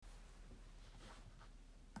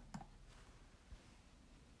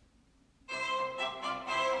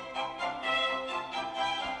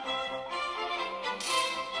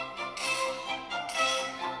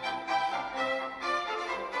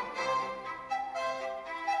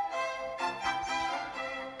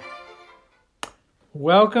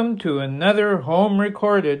Welcome to another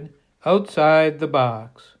home-recorded Outside the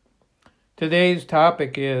Box. Today's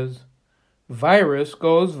topic is Virus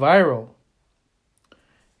Goes Viral.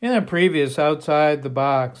 In a previous Outside the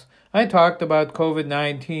Box, I talked about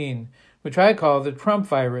COVID-19, which I call the Trump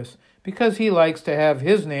virus because he likes to have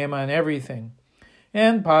his name on everything,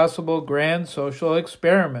 and possible grand social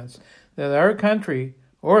experiments that our country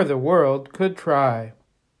or the world could try.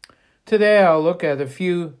 Today I'll look at a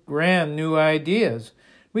few grand new ideas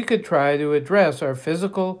we could try to address our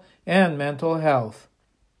physical and mental health.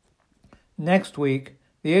 Next week,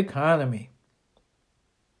 the economy.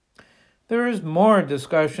 There is more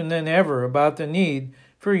discussion than ever about the need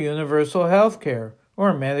for universal health care,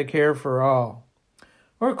 or Medicare for all,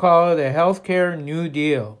 or call it a healthcare New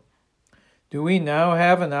Deal. Do we now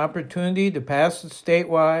have an opportunity to pass it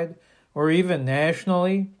statewide, or even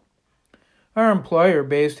nationally? Our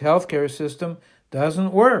employer-based healthcare system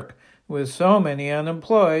doesn't work, with so many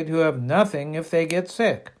unemployed who have nothing if they get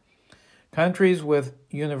sick. Countries with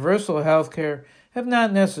universal healthcare have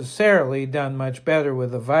not necessarily done much better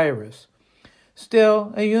with the virus.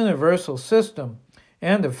 Still, a universal system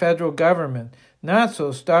and a federal government not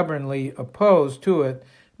so stubbornly opposed to it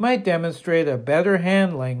might demonstrate a better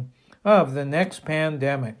handling of the next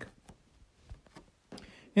pandemic.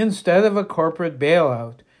 Instead of a corporate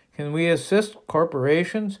bailout, can we assist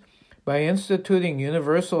corporations by instituting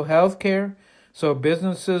universal health care so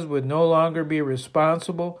businesses would no longer be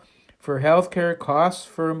responsible for health care costs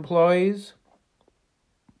for employees?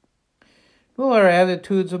 Will our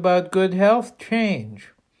attitudes about good health change?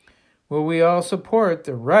 Will we all support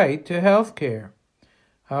the right to health care?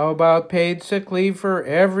 How about paid sick leave for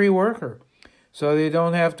every worker so they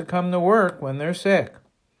don't have to come to work when they're sick?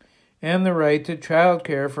 And the right to child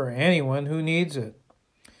care for anyone who needs it.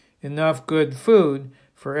 Enough good food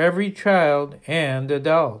for every child and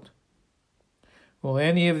adult. Will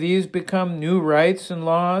any of these become new rights and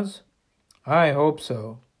laws? I hope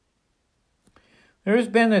so. There has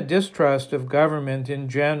been a distrust of government in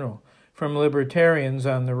general from libertarians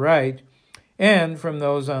on the right and from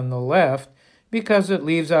those on the left because it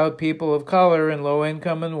leaves out people of color and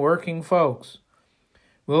low-income and working folks.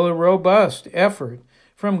 Will a robust effort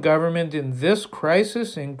from government in this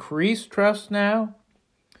crisis increase trust now?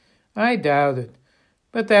 I doubt it,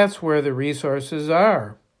 but that's where the resources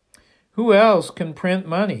are. Who else can print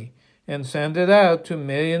money and send it out to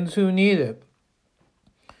millions who need it?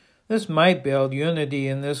 This might build unity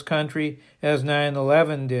in this country as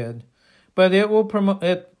 9/11 did, but will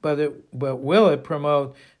it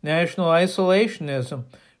promote national isolationism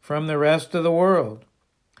from the rest of the world?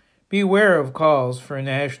 Beware of calls for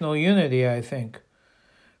national unity, I think.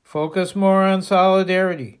 Focus more on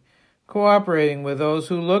solidarity, cooperating with those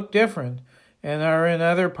who look different and are in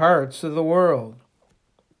other parts of the world.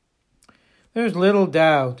 There's little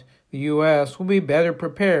doubt the U.S. will be better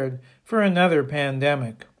prepared for another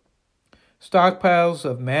pandemic. Stockpiles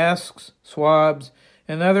of masks, swabs,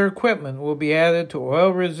 and other equipment will be added to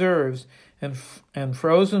oil reserves and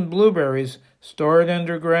frozen blueberries stored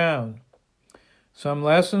underground. Some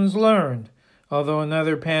lessons learned, although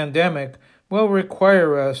another pandemic will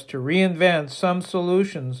require us to reinvent some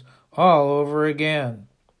solutions all over again.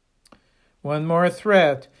 One more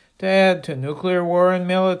threat to add to nuclear war and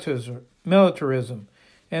militarism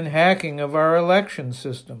and hacking of our election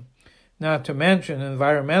system, not to mention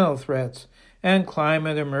environmental threats and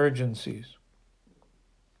climate emergencies.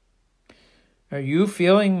 Are you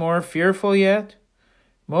feeling more fearful yet?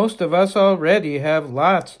 Most of us already have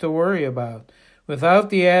lots to worry about, without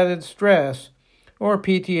the added stress or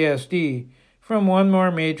PTSD from one more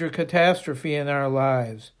major catastrophe in our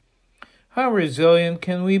lives. How resilient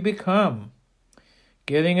can we become?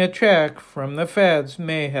 Getting a check from the feds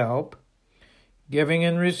may help. Giving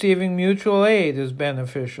and receiving mutual aid is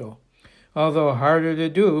beneficial, although harder to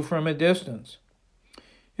do from a distance.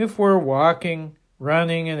 If we're walking,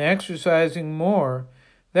 running, and exercising more,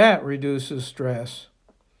 that reduces stress.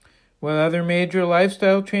 What other major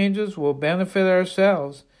lifestyle changes will benefit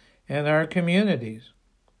ourselves and our communities?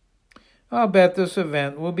 I'll bet this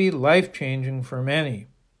event will be life-changing for many.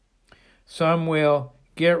 Some will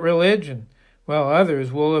get religion, while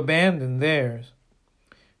others will abandon theirs.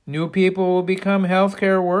 New people will become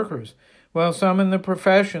healthcare workers, while some in the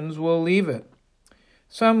professions will leave it.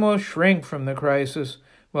 Some will shrink from the crisis,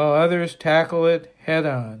 while others tackle it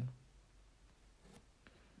head-on.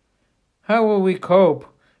 How will we cope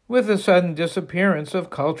with the sudden disappearance of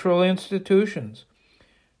cultural institutions?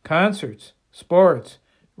 Concerts, sports,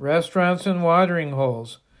 restaurants and watering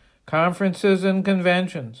holes, conferences and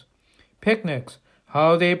conventions, picnics,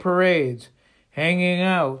 holiday parades, hanging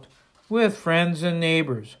out with friends and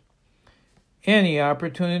neighbors. any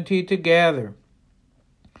opportunity to gather.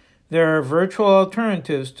 There are virtual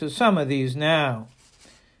alternatives to some of these now.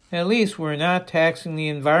 At least we're not taxing the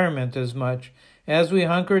environment as much as we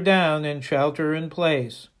hunker down and shelter in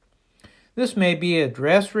place. This may be a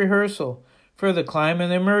dress rehearsal for the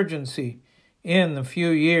climate emergency in a few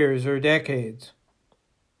years or decades.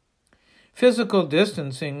 Physical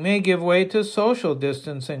distancing may give way to social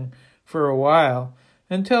distancing for a while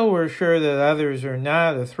until we're sure that others are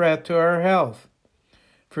not a threat to our health.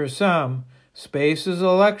 For some, space is a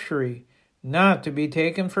luxury, not to be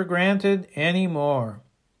taken for granted anymore.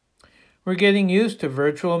 We're getting used to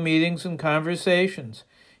virtual meetings and conversations,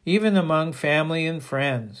 even among family and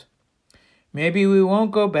friends. Maybe we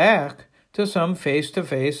won't go back to some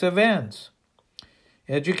face-to-face events.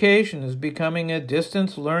 Education is becoming a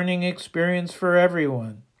distance learning experience for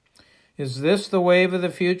everyone. Is this the wave of the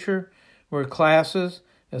future, where classes,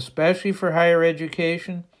 especially for higher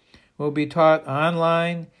education, will be taught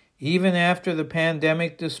online even after the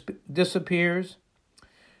pandemic disappears?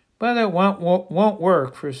 But it won't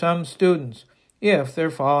work for some students if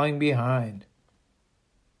they're falling behind.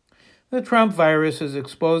 The Trump virus is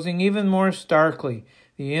exposing even more starkly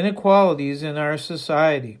the inequalities in our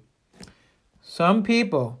society. Some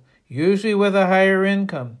people, usually with a higher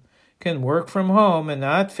income, can work from home and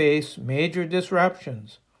not face major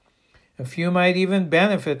disruptions. A few might even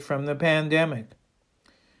benefit from the pandemic.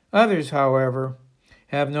 Others, however,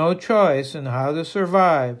 have no choice in how to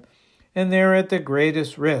survive, and they're at the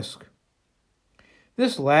greatest risk.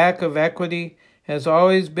 This lack of equity has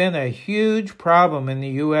always been a huge problem in the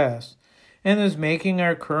U.S. and is making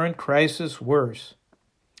our current crisis worse.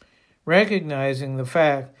 Recognizing the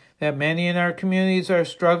fact that many in our communities are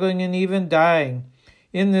struggling and even dying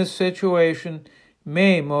in this situation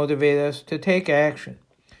may motivate us to take action,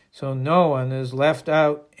 so no one is left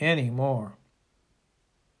out anymore.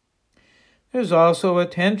 There's also a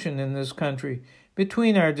tension in this country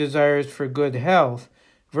between our desires for good health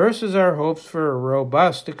versus our hopes for a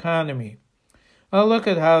robust economy. I'll look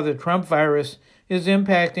at how the Trump virus is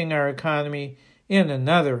impacting our economy in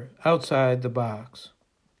another Outside the Box.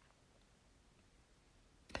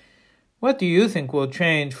 What do you think will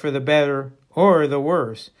change for the better or the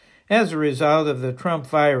worse as a result of the Trump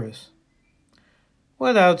virus?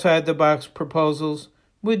 What outside-the-box proposals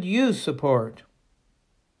would you support?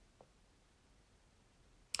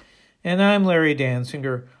 And I'm Larry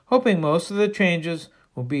Dansinger, hoping most of the changes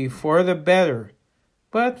will be for the better,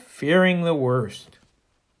 but fearing the worst.